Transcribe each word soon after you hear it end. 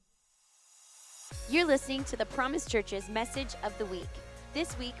You're listening to the Promise Church's Message of the Week.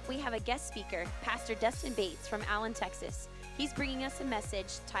 This week, we have a guest speaker, Pastor Dustin Bates from Allen, Texas. He's bringing us a message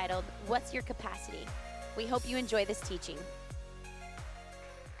titled, What's Your Capacity? We hope you enjoy this teaching.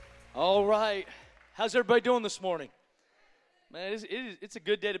 All right. How's everybody doing this morning? Man, it's a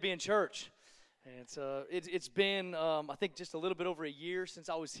good day to be in church. And it's been, I think, just a little bit over a year since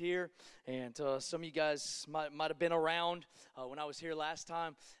I was here. And some of you guys might have been around when I was here last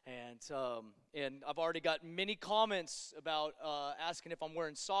time. And I've already got many comments about asking if I'm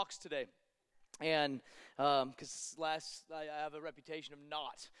wearing socks today. And because I have a reputation of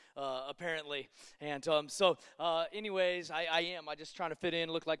not, apparently. And anyways, I am. I just trying to fit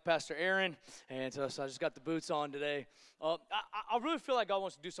in, look like Pastor Aaron. And so I just got the boots on today. I really feel like God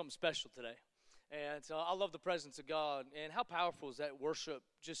wants to do something special today. And I love the presence of God. And how powerful is that worship,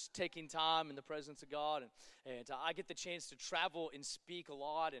 just taking time in the presence of God. And I get the chance to travel and speak a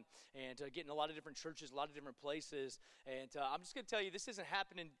lot and get in a lot of different churches, a lot of different places. And I'm just going to tell you, this isn't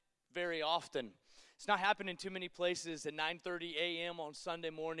happening very often. It's not happening too many places at 9:30 a.m. on Sunday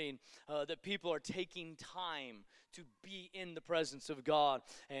morning that people are taking time to be in the presence of God.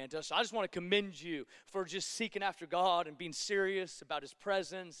 And so I just want to commend you for just seeking after God and being serious about His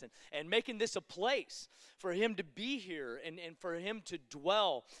presence and making this a place for Him to be here and for Him to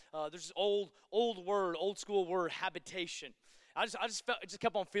dwell. There's this old school word, habitation. I just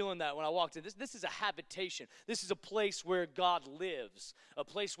kept on feeling that when I walked in. This is a habitation. This is a place where God lives, a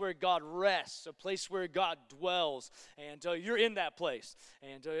place where God rests, a place where God dwells. And you're in that place.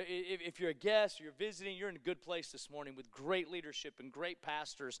 And if you're a guest or you're visiting, you're in a good place this morning with great leadership and great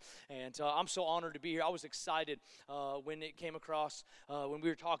pastors. And I'm so honored to be here. I was excited when it came across, when we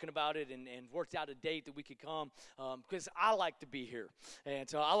were talking about it and worked out a date that we could come, because I like to be here.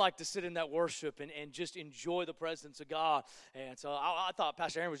 And I like to sit in that worship and just enjoy the presence of God. And so I thought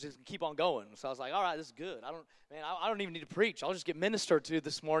Pastor Aaron was just going to keep on going. So I was like, all right, this is good. I don't even need to preach. I'll just get ministered to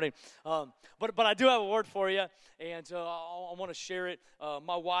this morning. But I do have a word for you, and I want to share it.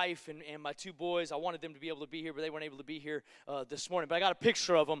 My wife and my two boys, I wanted them to be able to be here, but they weren't able to be here this morning. But I got a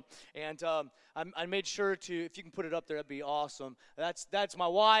picture of them, and I made sure to, if you can put it up there, that'd be awesome. That's my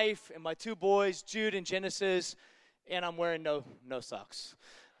wife and my two boys, Jude and Genesis, and I'm wearing no socks.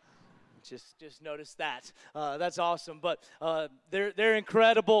 Just notice that. That's awesome. But they're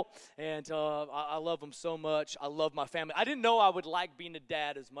incredible, and I love them so much. I love my family. I didn't know I would like being a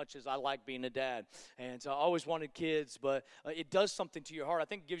dad as much as I like being a dad. And I always wanted kids, but it does something to your heart. I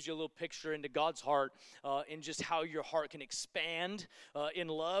think it gives you a little picture into God's heart in just how your heart can expand in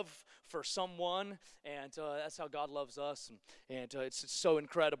love for someone. And that's how God loves us. And it's so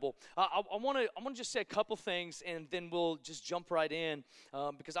incredible. I want to just say a couple things, and then we'll just jump right in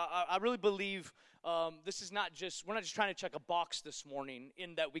because I really believe this is not just, we're not just trying to check a box this morning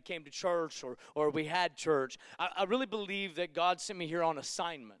in that we came to church or we had church. I really believe that God sent me here on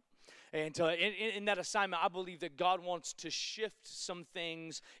assignment. And in that assignment, I believe that God wants to shift some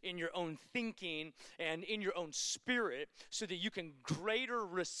things in your own thinking and in your own spirit so that you can greater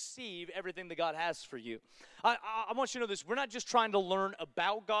receive everything that God has for you. I want you to know this. We're not just trying to learn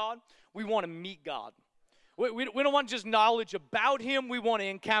about God. We want to meet God. We don't want just knowledge about Him. We want to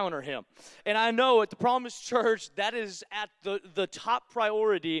encounter Him. And I know at the Promise Church, that is at the top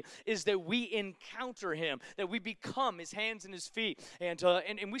priority is that we encounter Him, that we become His hands and His feet. And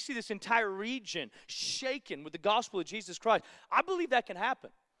we see this entire region shaken with the gospel of Jesus Christ. I believe that can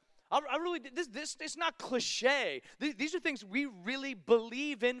happen. I really, this it's not cliche. These are things we really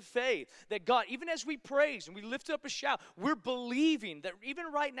believe in faith. That God, even as we praise and we lift up a shout, we're believing that even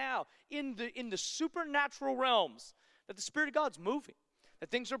right now, in the supernatural realms, that the Spirit of God's moving. That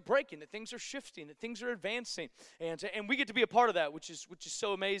things are breaking, that things are shifting, that things are advancing, and we get to be a part of that, which is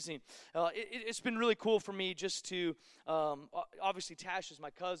so amazing. It's been really cool for me just to, obviously Tash is my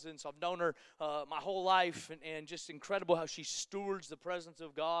cousin, so I've known her my whole life, and just incredible how she stewards the presence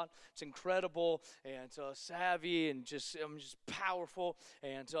of God. It's incredible, and savvy, and just powerful,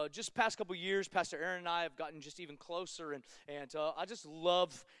 and just past couple years, Pastor Aaron and I have gotten just even closer, and I just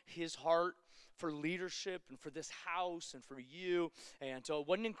love his heart for leadership and for this house and for you. And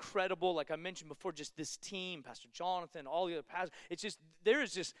wasn't incredible, like I mentioned before, just this team, Pastor Jonathan, all the other pastors. It's just, there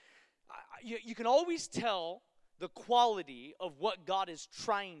is just, you can always tell the quality of what God is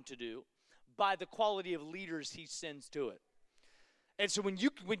trying to do by the quality of leaders He sends to it. And so when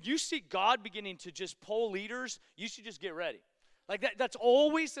you see God beginning to just pull leaders, you should just get ready. Like that's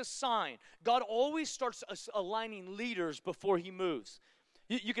always a sign. God always starts aligning leaders before He moves.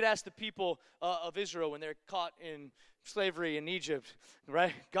 You could ask the people of Israel when they're caught in slavery in Egypt,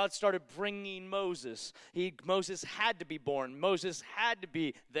 right? God started bringing Moses. Moses had to be born. Moses had to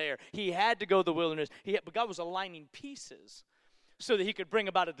be there. He had to go to the wilderness. But God was aligning pieces so that he could bring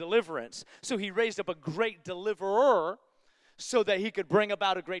about a deliverance. So he raised up a great deliverer so that he could bring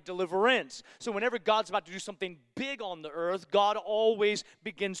about a great deliverance. So whenever God's about to do something big on the earth, God always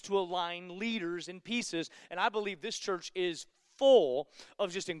begins to align leaders in pieces. And I believe this church is full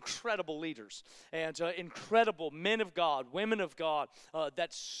of just incredible leaders and incredible men of God, women of God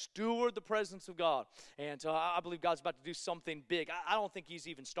that steward the presence of God. And I believe God's about to do something big. I don't think he's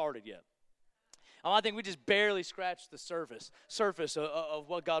even started yet. I think we just barely scratched the surface of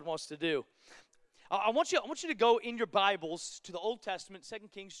what God wants to do. I want you to go in your Bibles to the Old Testament, 2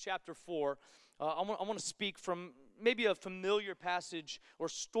 Kings chapter 4. I want to speak from maybe a familiar passage or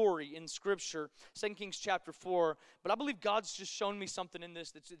story in Scripture, 2 Kings chapter 4. But I believe God's just shown me something in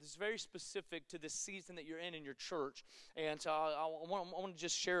this that's very specific to this season that you're in your church. And I want to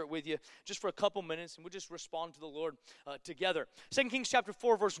just share it with you just for a couple minutes, and we'll just respond to the Lord together. 2 Kings chapter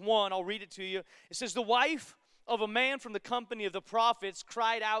 4, verse 1, I'll read it to you. It says, "The wife of a man from the company of the prophets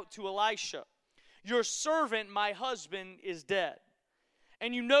cried out to Elisha, 'Your servant, my husband, is dead.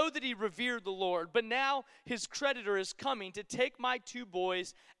 And you know that he revered the Lord. But now his creditor is coming to take my 2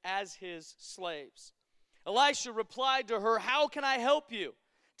 boys as his slaves.' Elisha replied to her, 'How can I help you?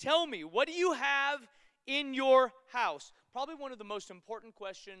 Tell me, what do you have in your house?'" Probably one of the most important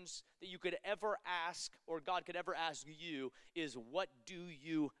questions that you could ever ask, or God could ever ask you, is, what do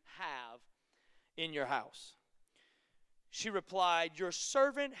you have in your house? She replied, "Your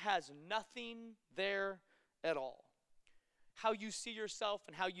servant has nothing there at all." How you see yourself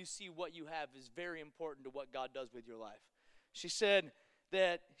and how you see what you have is very important to what God does with your life. She said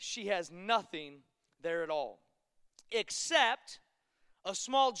that she has nothing there at all, except a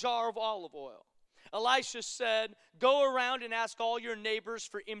small jar of olive oil. Elisha said, "Go around and ask all your neighbors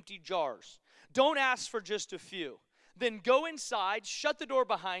for empty jars. Don't ask for just a few. Then go inside, shut the door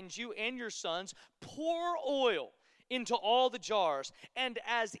behind you and your sons, pour oil into all the jars, and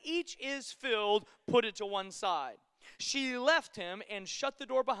as each is filled, put it to one side." She left him and shut the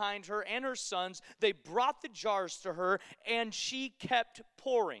door behind her and her sons. They brought the jars to her, and she kept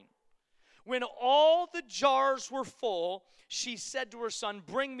pouring. When all the jars were full, she said to her son,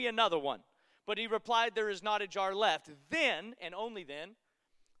 "Bring me another one." But he replied, "There is not a jar left." Then, and only then,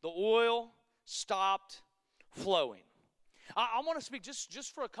 the oil stopped flowing. I want to speak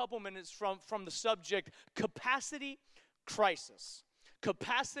just for a couple minutes from the subject capacity crisis.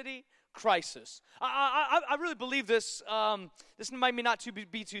 Capacity crisis. I really believe this. This might not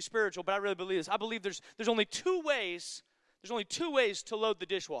be too spiritual, but I really believe this. I believe there's only two ways. There's only 2 ways to load the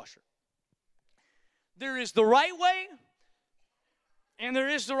dishwasher. There is the right way, and there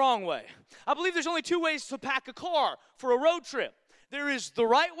is the wrong way. I believe there's only 2 ways to pack a car for a road trip. There is the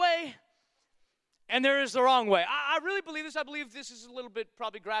right way, and there is the wrong way. I really believe this. I believe this is a little bit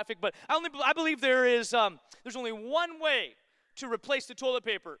probably graphic, but I believe there's only one way to replace the toilet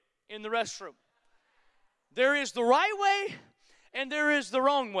paper in the restroom. There is the right way, and there is the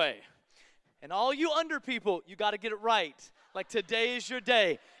wrong way. And all you under people, you got to get it right. Like today is your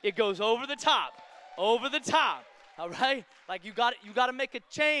day. It goes over the top. All right? Like you got to make a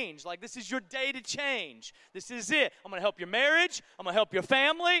change. Like this is your day to change. This is it. I'm going to help your marriage. I'm going to help your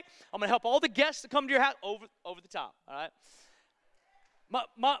family. I'm going to help all the guests that come to your house over the top. All right?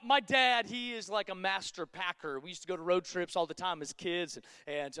 My dad, he is like a master packer. We used to go to road trips all the time as kids,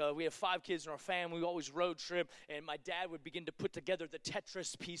 and we have 5 kids in our family. We always road trip, and my dad would begin to put together the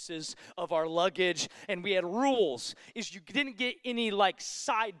Tetris pieces of our luggage, and we had rules. Is you didn't get any like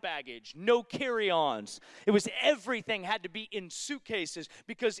side baggage, no carry-ons. It was everything had to be in suitcases,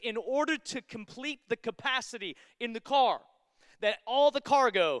 because in order to complete the capacity in the car, that all the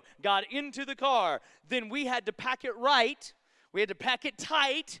cargo got into the car, then we had to pack it right. We had to pack it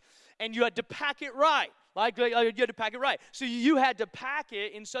tight, and you had to pack it right. Like you had to pack it right. So you had to pack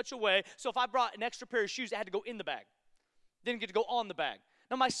it in such a way, so if I brought an extra pair of shoes, it had to go in the bag. Didn't get to go on the bag.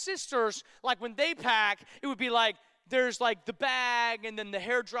 Now my sisters, like when they pack, it would be like, there's like the bag, and then the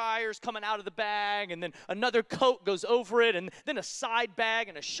hair dryer's coming out of the bag, and then another coat goes over it, and then a side bag,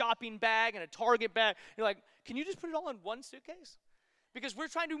 and a shopping bag, and a Target bag. You're like, can you just put it all in one suitcase? Because we're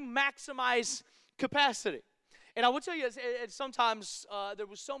trying to maximize capacity. And I will tell you, sometimes there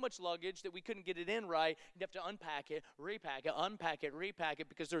was so much luggage that we couldn't get it in right. You'd have to unpack it, repack it, unpack it, repack it,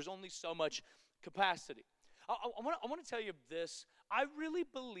 because there's only so much capacity. I want to tell you this. I really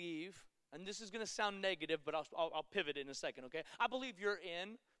believe, and this is going to sound negative, but I'll pivot in a second, okay? I believe you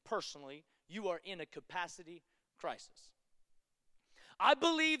are in a capacity crisis. I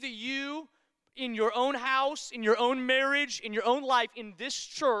believe that you in your own house, in your own marriage, in your own life, in this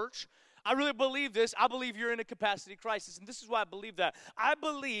church. I really believe this. I believe you're in a capacity crisis, and this is why I believe that. I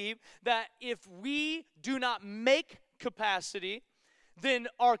believe that if we do not make capacity, then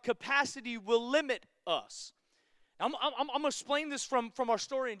our capacity will limit us. I'm going to explain this from our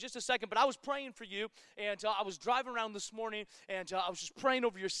story in just a second, but I was praying for you, and I was driving around this morning, and I was just praying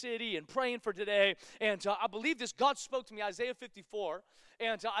over your city and praying for today, and I believe this. God spoke to me, Isaiah 54,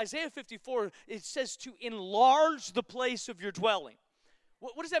 and Isaiah 54, it says to enlarge the place of your dwelling.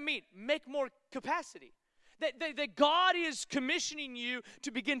 What does that mean? Make more capacity. That God is commissioning you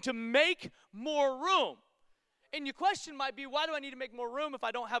to begin to make more room. And your question might be, why do I need to make more room if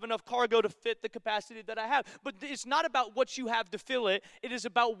I don't have enough cargo to fit the capacity that I have? But it's not about what you have to fill it. It is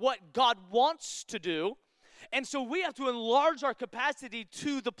about what God wants to do. And so we have to enlarge our capacity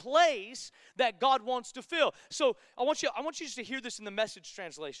to the place that God wants to fill. So I want you just to hear this in the Message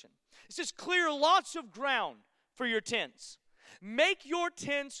translation. It says, clear lots of ground for your tents. Make your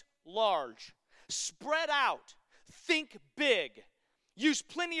tents large. Spread out. Think big. Use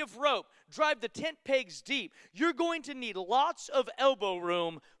plenty of rope. Drive the tent pegs deep. You're going to need lots of elbow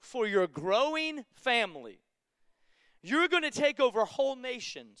room for your growing family. You're going to take over whole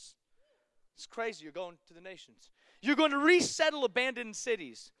nations. It's crazy. You're going to the nations. You're going to resettle abandoned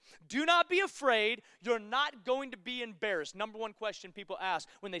cities. Do not be afraid. You're not going to be embarrassed. Number one question people ask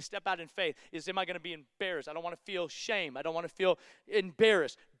when they step out in faith is, am I going to be embarrassed? I don't want to feel shame. I don't want to feel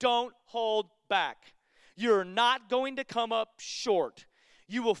embarrassed. Don't hold back. You're not going to come up short.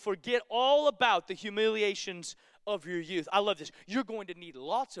 You will forget all about the humiliations of your youth. I love this. You're going to need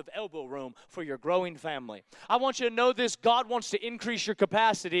lots of elbow room for your growing family. I want you to know this. God wants to increase your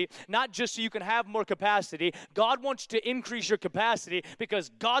capacity, not just so you can have more capacity. God wants to increase your capacity because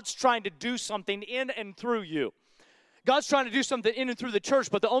God's trying to do something in and through you. God's trying to do something in and through the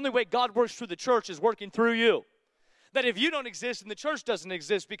church, but the only way God works through the church is working through you. That if you don't exist and the church doesn't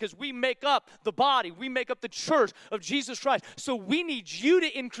exist, because we make up the body, we make up the church of Jesus Christ. So we need you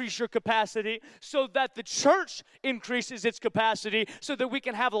to increase your capacity so that the church increases its capacity so that we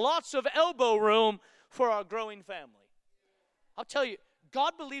can have lots of elbow room for our growing family. I'll tell you,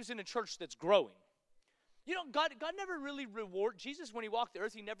 God believes in a church that's growing. You know, God never really rewarded, Jesus when he walked the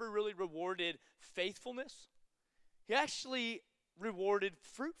earth, he never really rewarded faithfulness. He actually rewarded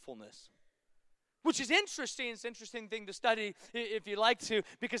fruitfulness. Which is interesting. It's an interesting thing to study if you like to,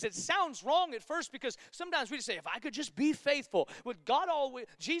 because it sounds wrong at first, because sometimes we just say, if I could just be faithful. But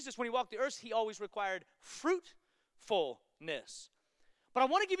Jesus, when he walked the earth, he always required fruitfulness. But I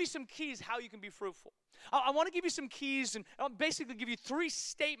want to give you some keys how you can be fruitful. I want to give you some keys, and I'll basically give you 3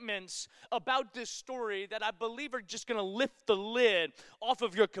 statements about this story that I believe are just going to lift the lid off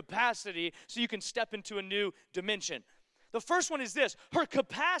of your capacity so you can step into a new dimension. The first one is this. Her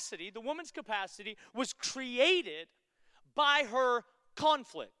capacity, the woman's capacity, was created by her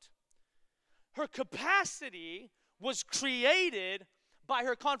conflict. Her capacity was created by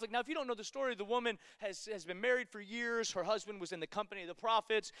her conflict. Now, if you don't know the story, the woman has been married for years. Her husband was in the company of the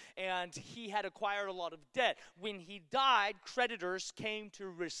prophets, and he had acquired a lot of debt. When he died, creditors came to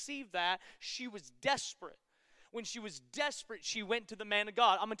receive that. She was desperate. When she was desperate, she went to the man of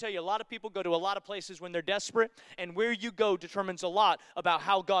God. I'm going to tell you, a lot of people go to a lot of places when they're desperate, and where you go determines a lot about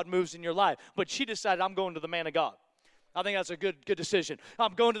how God moves in your life. But she decided, I'm going to the man of God. I think that's a good decision.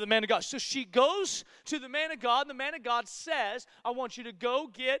 I'm going to the man of God. So she goes to the man of God, and the man of God says, I want you to go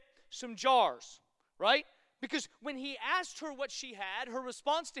get some jars, right? Because when he asked her what she had, her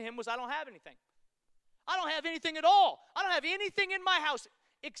response to him was, I don't have anything. I don't have anything at all. I don't have anything in my house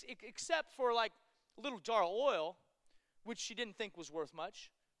except for like a little jar of oil, which she didn't think was worth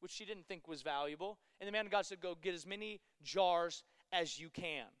much, which she didn't think was valuable. And the man of God said, go get as many jars as you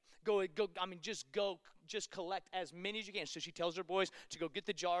can. Just collect as many as you can. So she tells her boys to go get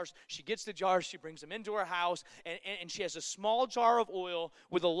the jars. She gets the jars. She brings them into her house. And she has a small jar of oil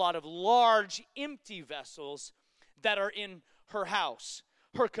with a lot of large empty vessels that are in her house.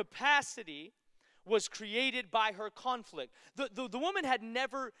 Her capacity was created by her conflict. The woman had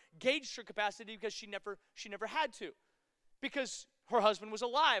never gauged her capacity because she never had to. Because her husband was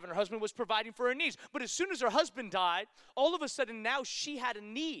alive and her husband was providing for her needs. But as soon as her husband died, all of a sudden now she had a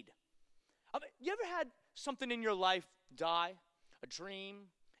need. You ever had something in your life die? A dream,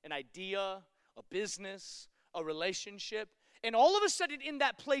 an idea, a business, a relationship? And all of a sudden in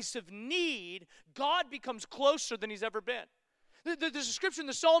that place of need, God becomes closer than he's ever been. There's a scripture in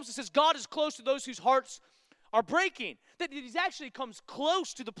the Psalms that says God is close to those whose hearts are breaking. That he actually comes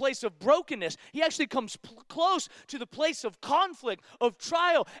close to the place of brokenness. He actually comes close to the place of conflict, of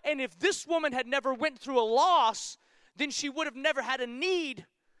trial. And if this woman had never went through a loss, then she would have never had a need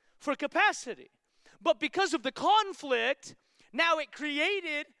for capacity. But because of the conflict, now it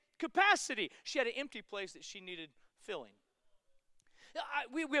created capacity. She had an empty place that she needed filling.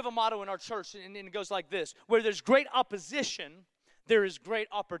 We have a motto in our church, and it goes like this: where there's great opposition, there is great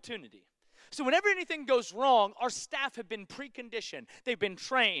opportunity. So whenever anything goes wrong, our staff have been preconditioned. They've been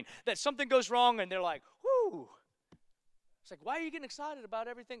trained that something goes wrong, and they're like, whoo. It's like, why are you getting excited about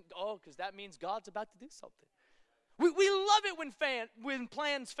everything? Oh, because that means God's about to do something. We love it when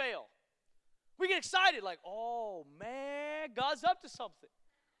plans fail. We get excited like, oh, man, God's up to something.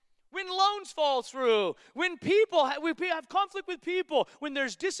 When loans fall through, when we have conflict with people, when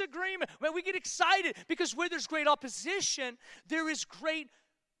there's disagreement, when we get excited because where there's great opposition, there is great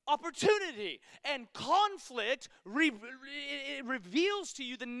opportunity. And conflict it reveals to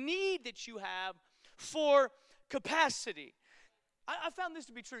you the need that you have for capacity. I found this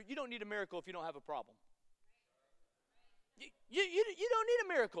to be true. You don't need a miracle if you don't have a problem. You don't need a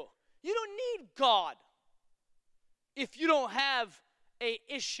miracle. You don't need God if you don't have an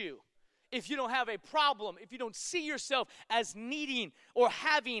issue, if you don't have a problem, if you don't see yourself as needing or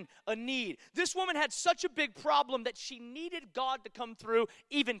having a need. This woman had such a big problem that she needed God to come through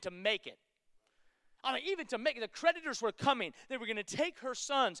even to make it. I mean, even to make it. The creditors were coming. They were going to take her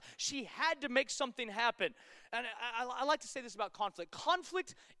sons. She had to make something happen. And I like to say this about conflict.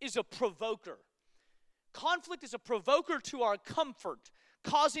 Conflict is a provoker. Conflict is a provoker to our comfort,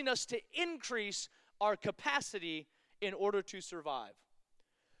 causing us to increase our capacity in order to survive.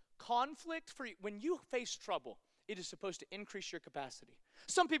 Conflict, when you face trouble, it is supposed to increase your capacity.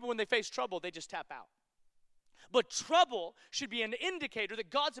 Some people, when they face trouble, they just tap out. But trouble should be an indicator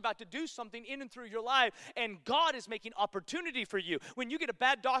that God's about to do something in and through your life, and God is making opportunity for you. When you get a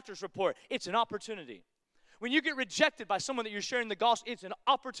bad doctor's report, it's an opportunity. When you get rejected by someone that you're sharing the gospel, it's an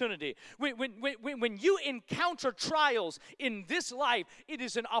opportunity. When you encounter trials in this life, it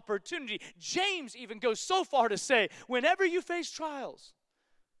is an opportunity. James even goes so far to say, whenever you face trials,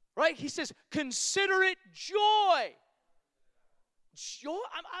 right? He says, consider it joy. Joy?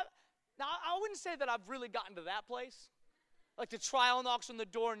 Now, I wouldn't say that I've really gotten to that place. Like the trial knocks on the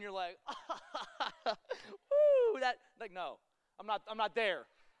door and you're like, woo, no, I'm not there.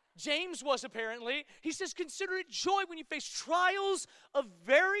 James was apparently. He says, consider it joy when you face trials of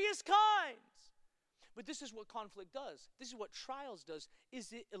various kinds. But this is what conflict does. This is what trials does,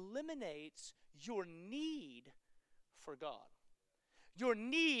 is it eliminates your need for God. Your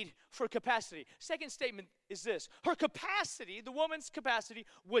need for capacity. Second statement is this. Her capacity, the woman's capacity,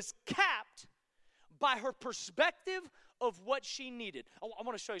 was capped by her perspective of what she needed. I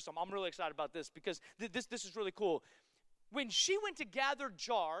want to show you something. I'm really excited about this because this is really cool. When she went to gather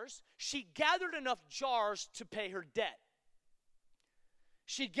jars, she gathered enough jars to pay her debt.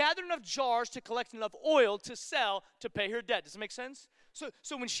 She gathered enough jars to collect enough oil to sell to pay her debt. Does it make sense?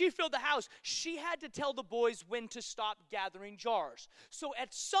 So when she filled the house, she had to tell the boys when to stop gathering jars. So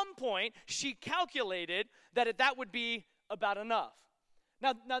at some point, she calculated that would be about enough.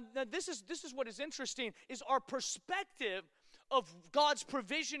 Now this is what is interesting, is our perspective of God's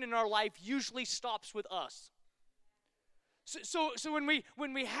provision in our life usually stops with us. So when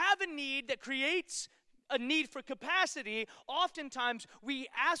we have a need that creates a need for capacity, oftentimes we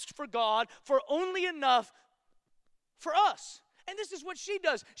ask for God for only enough for us. And this is what she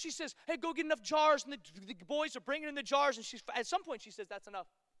does. She says, hey, go get enough jars, and the boys are bringing in the jars, and at some point she says, that's enough.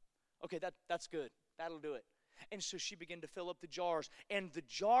 Okay, that's good. That'll do it. And so she began to fill up the jars, and the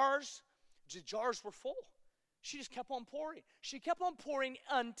jars were full. She just kept on pouring. She kept on pouring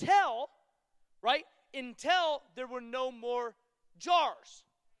until there were no more jars.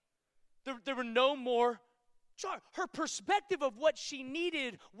 There were no more jars. Her perspective of what she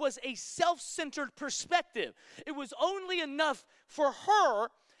needed was a self-centered perspective. It was only enough for her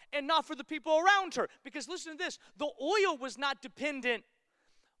and not for the people around her. Because listen to this, the oil was not dependent,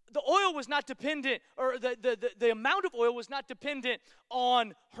 or the amount of oil was not dependent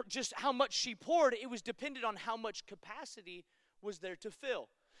on her, just how much she poured. It was dependent on how much capacity was there to fill.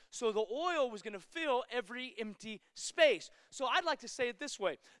 So the oil was going to fill every empty space. So I'd like to say it this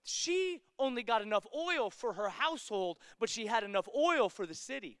way. She only got enough oil for her household, but she had enough oil for the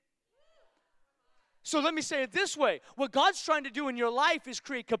city. So let me say it this way. What God's trying to do in your life is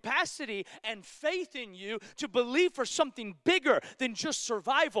create capacity and faith in you to believe for something bigger than just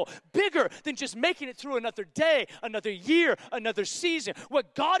survival, bigger than just making it through another day, another year, another season.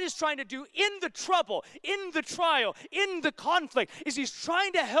 What God is trying to do in the trouble, in the trial, in the conflict, is He's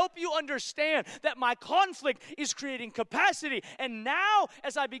trying to help you understand that my conflict is creating capacity. And now,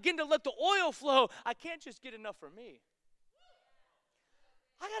 as I begin to let the oil flow, I can't just get enough for me.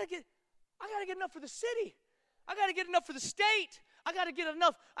 I got to get enough for the city. I got to get enough for the state. I got to get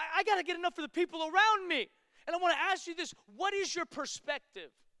enough. I got to get enough for the people around me. And I want to ask you this. What is your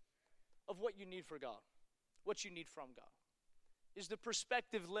perspective of what you need for God? What you need from God? Is the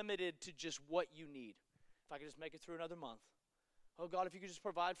perspective limited to just what you need? If I could just make it through another month. Oh, God, if you could just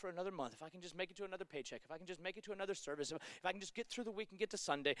provide for another month. If I can just make it to another paycheck. If I can just make it to another service. If I can just get through the week and get to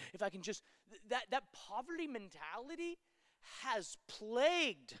Sunday. If I can just... That poverty mentality has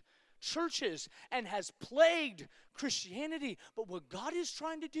plagued churches and has plagued Christianity. But what God is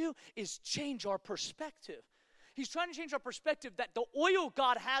trying to do is change our perspective. He's trying to change our perspective that the oil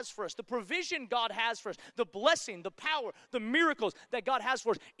God has for us, the provision God has for us, the blessing, the power, the miracles that God has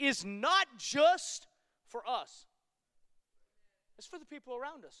for us is not just for us. It's for the people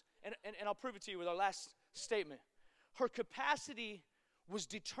around us. And I'll prove it to you with our last statement. Her capacity was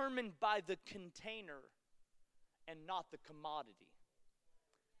determined by the container and not the commodity.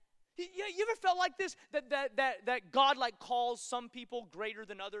 You ever felt like this? That God like calls some people greater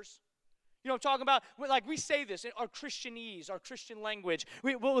than others? You know what I'm talking about? Like we say this in our Christianese, our Christian language.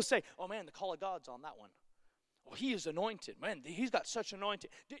 We'll say, oh man, the call of God's on that one. Oh, he is anointed. Man, he's got such anointing.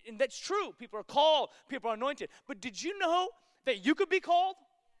 And that's true. People are called. People are anointed. But did you know that you could be called?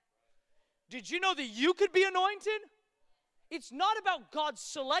 Did you know that you could be anointed? It's not about God's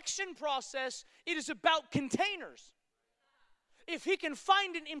selection process. It is about containers. If he can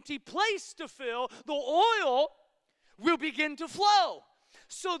find an empty place to fill, the oil will begin to flow.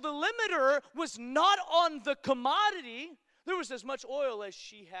 So the limiter was not on the commodity. There was as much oil as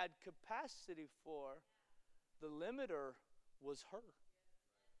she had capacity for. The limiter was her.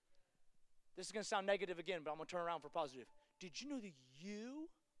 This is going to sound negative again, but I'm going to turn around for positive. Did you know that you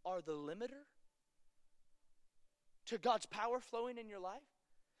are the limiter to God's power flowing in your life?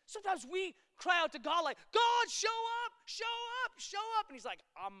 Sometimes we cry out to God like, God, show up, show up, show up. And he's like,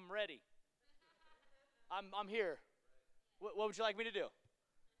 I'm ready. I'm here. What would you like me to do?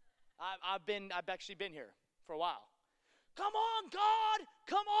 I've actually been here for a while. Come on, God.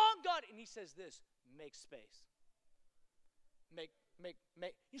 Come on, God. And he says this, make space. Make. You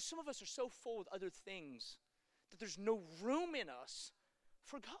know, some of us are so full with other things that there's no room in us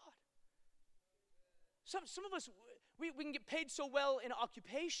for God. Some of us, we can get paid so well in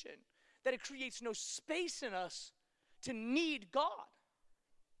occupation that it creates no space in us to need God.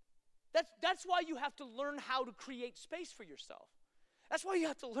 That's why you have to learn how to create space for yourself. That's why you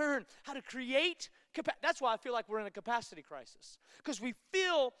have to learn how to create. That's why I feel like we're in a capacity crisis. Because we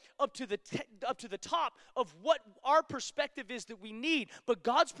feel up to the top of what our perspective is that we need. But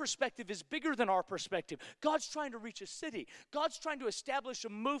God's perspective is bigger than our perspective. God's trying to reach a city. God's trying to establish a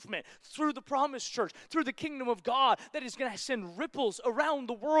movement through the Promised Church, through the kingdom of God that is going to send ripples around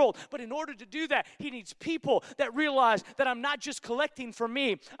the world. But in order to do that, he needs people that realize that I'm not just collecting for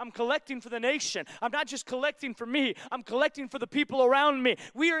me. I'm collecting for the nation. I'm not just collecting for me. I'm collecting for the people around me.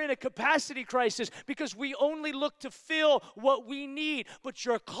 We are in a capacity crisis because we only look to fill what we need. But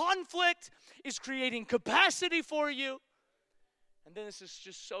your conflict is creating capacity for you. And then this is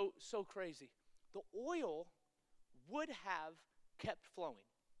just so crazy. The oil would have kept flowing.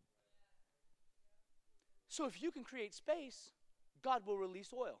 So if you can create space, God will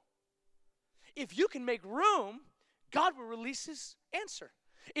release oil. If you can make room, God will release his answer.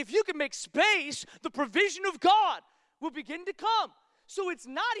 If you can make space, the provision of God will begin to come. So it's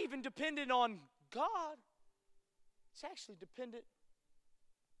not even dependent on God. It's actually dependent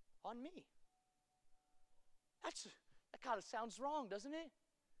on me. That kind of sounds wrong, doesn't it?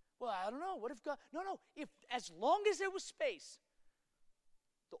 Well, I don't know. What if God... No. If as long as there was space,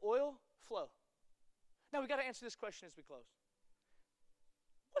 the oil flow. Now, we got to answer this question as we close.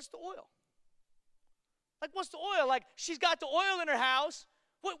 What's the oil? Like, what's the oil? Like, she's got the oil in her house.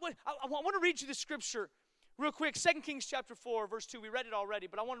 I want to read you the scripture real quick. 2 Kings chapter 4, verse 2. We read it already,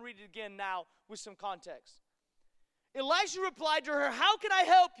 but I want to read it again now with some context. Elisha replied to her, how can I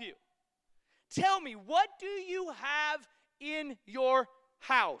help you? Tell me, what do you have in your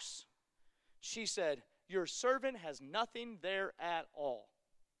house? She said, your servant has nothing there at all.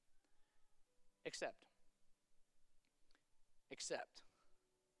 Except.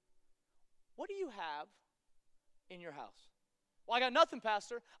 What do you have in your house? Well, I got nothing,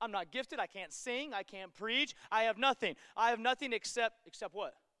 Pastor. I'm not gifted. I can't sing. I can't preach. I have nothing. I have nothing except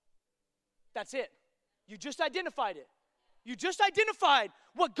what? That's it. You just identified it. You just identified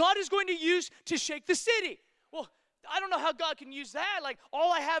what God is going to use to shake the city. Well, I don't know how God can use that. Like,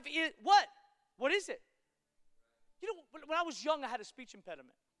 all I have is what? What is it? You know, when I was young, I had a speech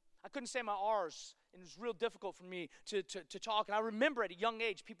impediment. I couldn't say my R's, and it was real difficult for me to talk. And I remember at a young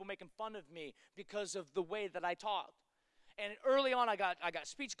age, people making fun of me because of the way that I talked. And early on, I got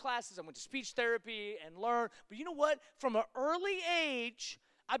speech classes. I went to speech therapy and learned. But you know what? From an early age,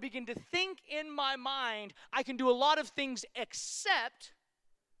 I began to think in my mind, I can do a lot of things except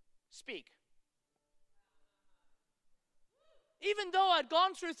speak. Even though I'd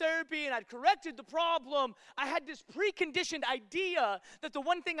gone through therapy and I'd corrected the problem, I had this preconditioned idea that the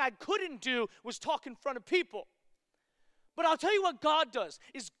one thing I couldn't do was talk in front of people. But I'll tell you what God does,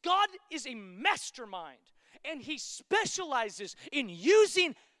 is God is a mastermind, and he specializes in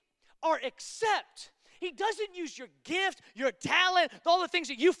using our accept. He doesn't use your gift, your talent, all the things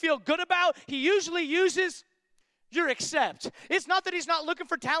that you feel good about. He usually uses your accept. It's not that he's not looking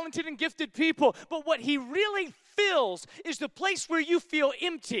for talented and gifted people, but what he really fills is the place where you feel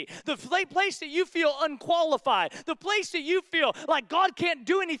empty, the place that you feel unqualified, the place that you feel like God can't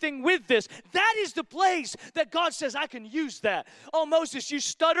do anything with this. That is the place that God says, I can use that. Oh, Moses, you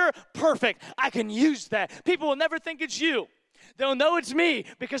stutter? Perfect. I can use that. People will never think it's you. They'll know it's me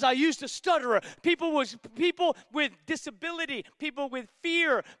because I used a stutterer. People with disability, people with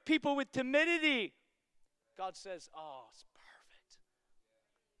fear, people with timidity. God says, oh, it's perfect.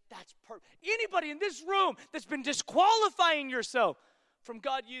 That's perfect. Anybody in this room that's been disqualifying yourself from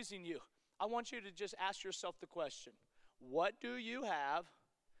God using you, I want you to just ask yourself the question, what do you have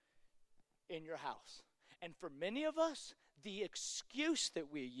in your house? And for many of us, the excuse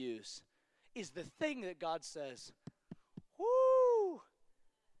that we use is the thing that God says, whoo,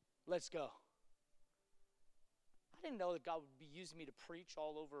 let's go. I didn't know that God would be using me to preach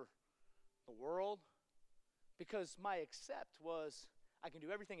all over the world. Because my accept was, I can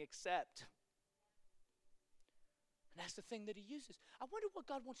do everything except. And that's the thing that he uses. I wonder what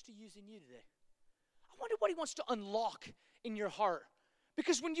God wants to use in you today. I wonder what he wants to unlock in your heart.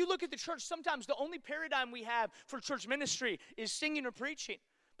 Because when you look at the church, sometimes the only paradigm we have for church ministry is singing or preaching.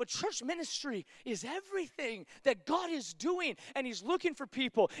 But church ministry is everything that God is doing, and he's looking for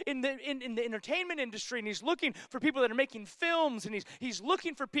people in the entertainment industry, and he's looking for people that are making films, and he's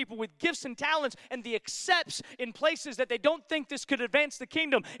looking for people with gifts and talents and the accepts in places that they don't think this could advance the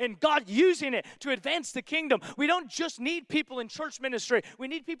kingdom, and God using it to advance the kingdom. We don't just need people in church ministry. We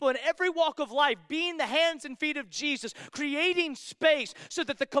need people in every walk of life being the hands and feet of Jesus, creating space so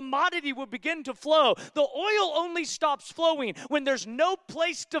that the commodity will begin to flow. The oil only stops flowing when there's no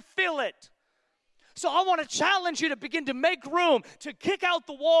place to fill it. So I want to challenge you to begin to make room, to kick out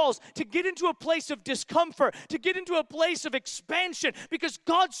the walls, to get into a place of discomfort, to get into a place of expansion, because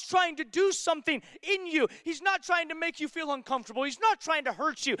God's trying to do something in you. He's not trying to make you feel uncomfortable. He's not trying to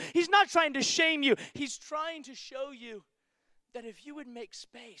hurt you. He's not trying to shame you. He's trying to show you that if you would make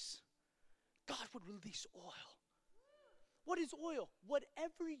space, God would release oil. What is oil?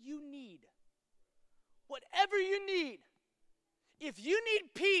 Whatever you need. Whatever you need. If you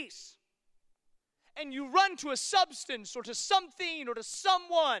need peace and you run to a substance or to something or to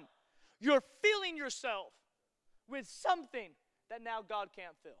someone, you're filling yourself with something that now God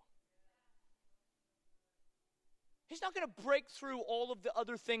can't fill. He's not going to break through all of the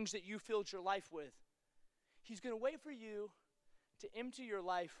other things that you filled your life with. He's going to wait for you to empty your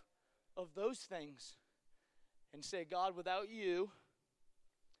life of those things and say, God, without you,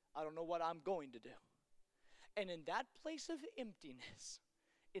 I don't know what I'm going to do. And in that place of emptiness,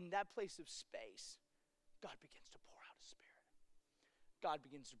 in that place of space, God begins to pour out His Spirit. God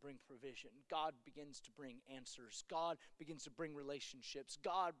begins to bring provision. God begins to bring answers. God begins to bring relationships.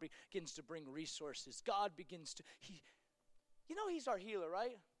 God begins to bring resources. God begins to, He's our healer,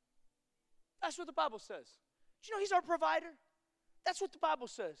 right? That's what the Bible says. Do you know He's our provider? That's what the Bible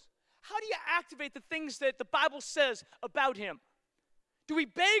says. How do you activate the things that the Bible says about Him? Do we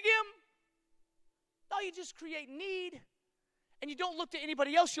beg Him? No, you just create need, and you don't look to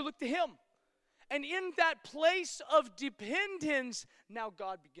anybody else, you look to Him. And in that place of dependence, now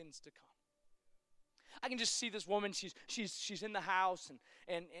God begins to come. I can just see this woman, she's in the house,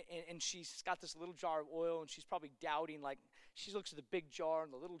 and she's got this little jar of oil, and she's probably doubting, like, she looks at the big jar,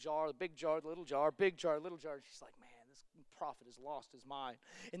 and the little jar, the big jar, the little jar, big jar, little jar, and she's like, man, this prophet has lost his mind.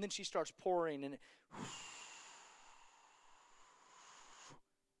 And then she starts pouring, and it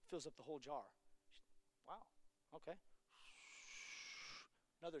fills up the whole jar. Wow, okay.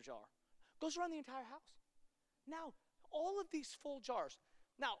 Another jar. Goes around the entire house. Now, all of these full jars.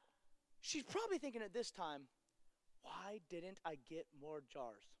 Now, she's probably thinking at this time, why didn't I get more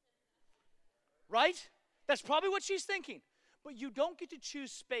jars? Right? That's probably what she's thinking. But you don't get to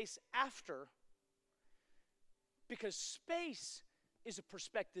choose space after, because space is a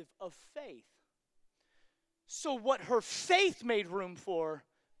perspective of faith. So what her faith made room for,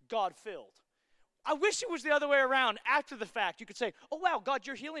 God filled. I wish it was the other way around. After the fact, you could say, oh, wow, God,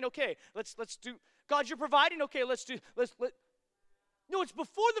 you're healing. Okay, let's do. God, you're providing? Okay, let's. No, it's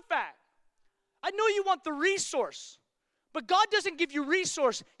before the fact. I know you want the resource, but God doesn't give you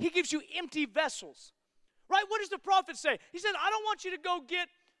resource. He gives you empty vessels. Right? What does the prophet say? He said, I don't want you to go get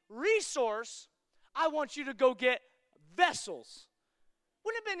resource. I want you to go get vessels.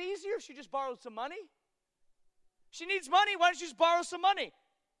 Wouldn't it have been easier if she just borrowed some money? She needs money. Why don't you just borrow some money?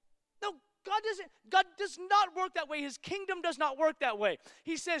 No, God does not work that way. His kingdom does not work that way.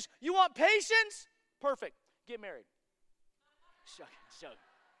 He says, you want patience? Perfect. Get married.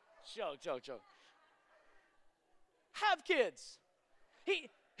 Joke. Have kids. He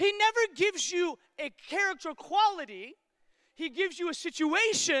never gives you a character quality. He gives you a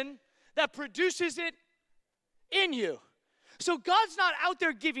situation that produces it in you. So God's not out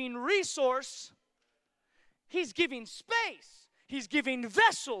there giving resource. He's giving space. He's giving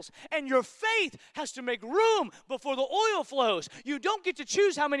vessels, and your faith has to make room before the oil flows. You don't get to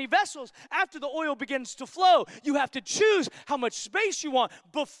choose how many vessels after the oil begins to flow. You have to choose how much space you want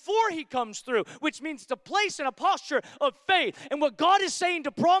before he comes through, which means to place in a posture of faith. And what God is saying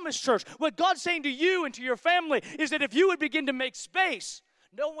to Promise Church, what God's saying to you and to your family is that if you would begin to make space,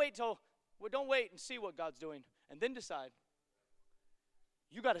 don't wait and see what God's doing and then decide.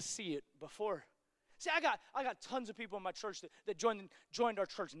 You got to see it before. See, I got tons of people in my church that joined our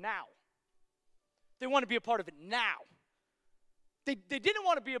church now. They want to be a part of it now. They didn't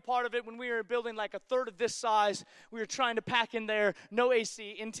want to be a part of it when we were building like a third of this size. We were trying to pack in there, no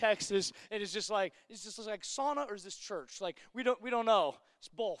AC in Texas. And it's just like sauna or is this church? Like we don't know. It's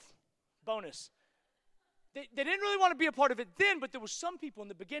both. Bonus. They didn't really want to be a part of it then, but there were some people in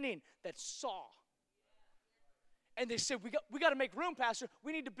the beginning that saw. And they said, we got to make room, Pastor.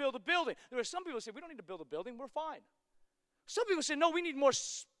 We need to build a building. There were some people who said, we don't need to build a building. We're fine. Some people said, no, we need more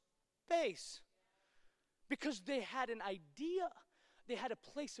space. Because they had an idea. They had a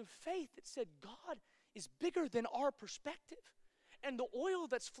place of faith that said, God is bigger than our perspective. And the oil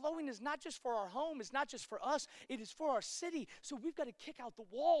that's flowing is not just for our home. It's not just for us. It is for our city. So we've got to kick out the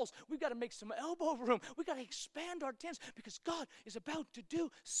walls. We've got to make some elbow room. We've got to expand our tents because God is about to do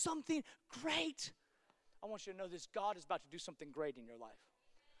something great. I want you to know this. God is about to do something great in your life.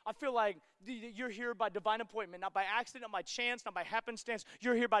 I feel like you're here by divine appointment, not by accident, not by chance, not by happenstance.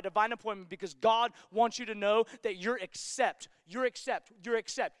 You're here by divine appointment because God wants you to know that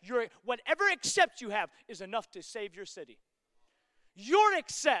whatever accept you have is enough to save your city. Your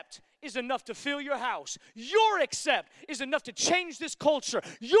accept is enough to fill your house. Your accept is enough to change this culture.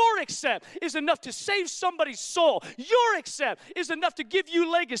 Your accept is enough to save somebody's soul. Your accept is enough to give you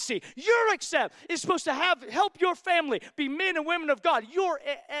legacy. Your accept is supposed to help your family be men and women of God. Your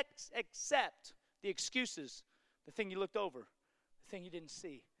accept, the excuses, the thing you looked over, the thing you didn't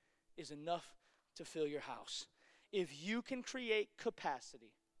see, is enough to fill your house. If you can create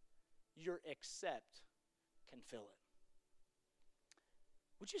capacity, your accept can fill it.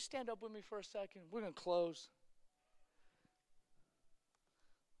 Would you stand up with me for a second? We're going to close.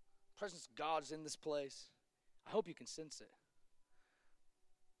 The presence of God is in this place. I hope you can sense it.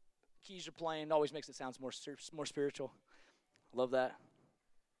 Keys are playing. Always makes it sound more spiritual. Love that.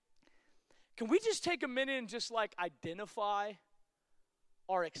 Can we just take a minute and just like identify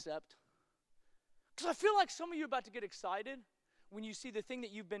our accept? Because I feel like some of you are about to get excited when you see the thing that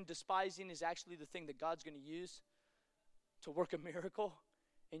you've been despising is actually the thing that God's going to use to work a miracle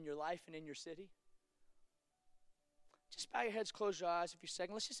in your life and in your city. Just bow your heads, close your eyes for a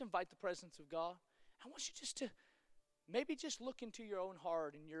second. Let's just invite the presence of God. I want you just to maybe just look into your own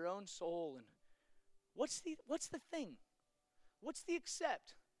heart and your own soul and what's the thing? What's the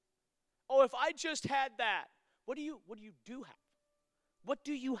accept? Oh, if I just had that, what do you do have? What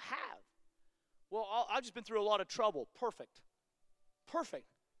do you have? Well, I've just been through a lot of trouble. Perfect.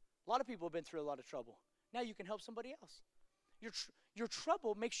 A lot of people have been through a lot of trouble. Now you can help somebody else. Your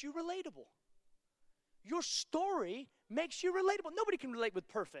trouble makes you relatable. Your story makes you relatable. Nobody can relate with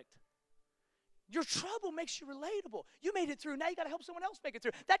perfect. Your trouble makes you relatable. You made it through. Now you got to help someone else make it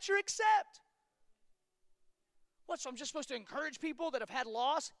through. That's your accept. What, so I'm just supposed to encourage people that have had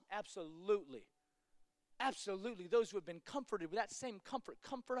loss? Absolutely. Absolutely. Those who have been comforted with that same comfort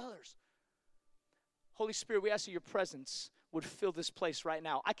others. Holy Spirit, we ask that your presence would fill this place right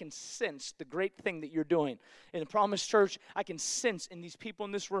now. I can sense the great thing that you're doing. In the Promise Church, I can sense in these people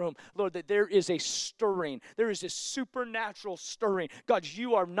in this room, Lord, that there is a stirring. There is a supernatural stirring. God,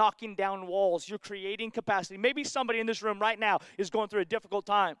 you are knocking down walls. You're creating capacity. Maybe somebody in this room right now is going through a difficult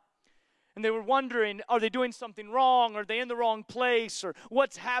time. And they were wondering, are they doing something wrong? Are they in the wrong place? Or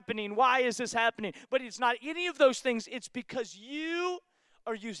what's happening? Why is this happening? But it's not any of those things. It's because you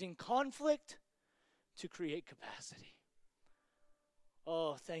are using conflict to create capacity.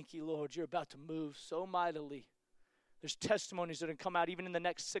 Oh, thank you, Lord. You're about to move so mightily. There's testimonies that are going to come out even in the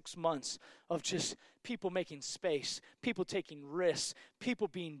next 6 months of just people making space, people taking risks, people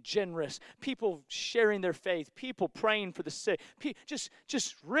being generous, people sharing their faith, people praying for the sick,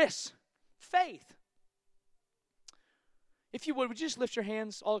 just risks, faith. If you would you just lift your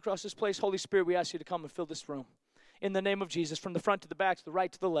hands all across this place? Holy Spirit, we ask you to come and fill this room. In the name of Jesus, from the front to the back, to the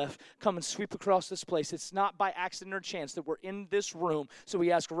right to the left, come and sweep across this place. It's not by accident or chance that we're in this room. So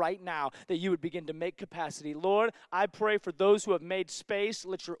we ask right now that you would begin to make capacity. Lord, I pray for those who have made space,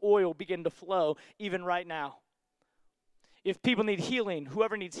 let your oil begin to flow even right now. If people need healing,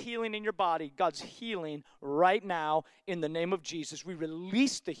 whoever needs healing in your body, God's healing right now in the name of Jesus. We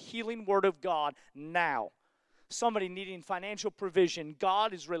release the healing word of God now. Somebody needing financial provision,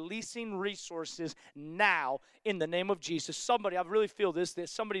 God is releasing resources now in the name of Jesus. Somebody, I really feel this, that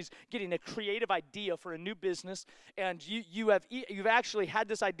somebody's getting a creative idea for a new business, and you've actually had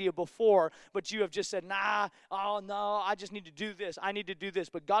this idea before, but you have just said, oh no, I just need to do this. I need to do this.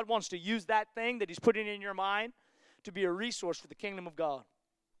 But God wants to use that thing that he's putting in your mind to be a resource for the kingdom of God.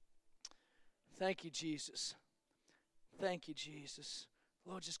 Thank you, Jesus. Thank you, Jesus.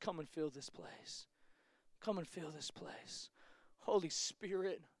 Lord, just come and fill this place. Come and fill this place. Holy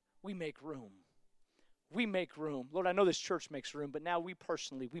Spirit, we make room. We make room. Lord, I know this church makes room, but now we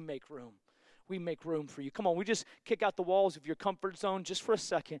personally, we make room. We make room for you. Come on, we just kick out the walls of your comfort zone just for a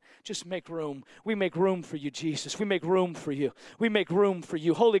second. Just make room. We make room for you, Jesus. We make room for you. We make room for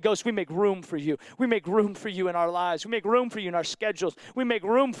you. Holy Ghost, we make room for you. We make room for you in our lives. We make room for you in our schedules. We make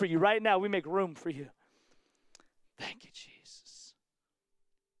room for you right now. We make room for you. Thank you, Jesus.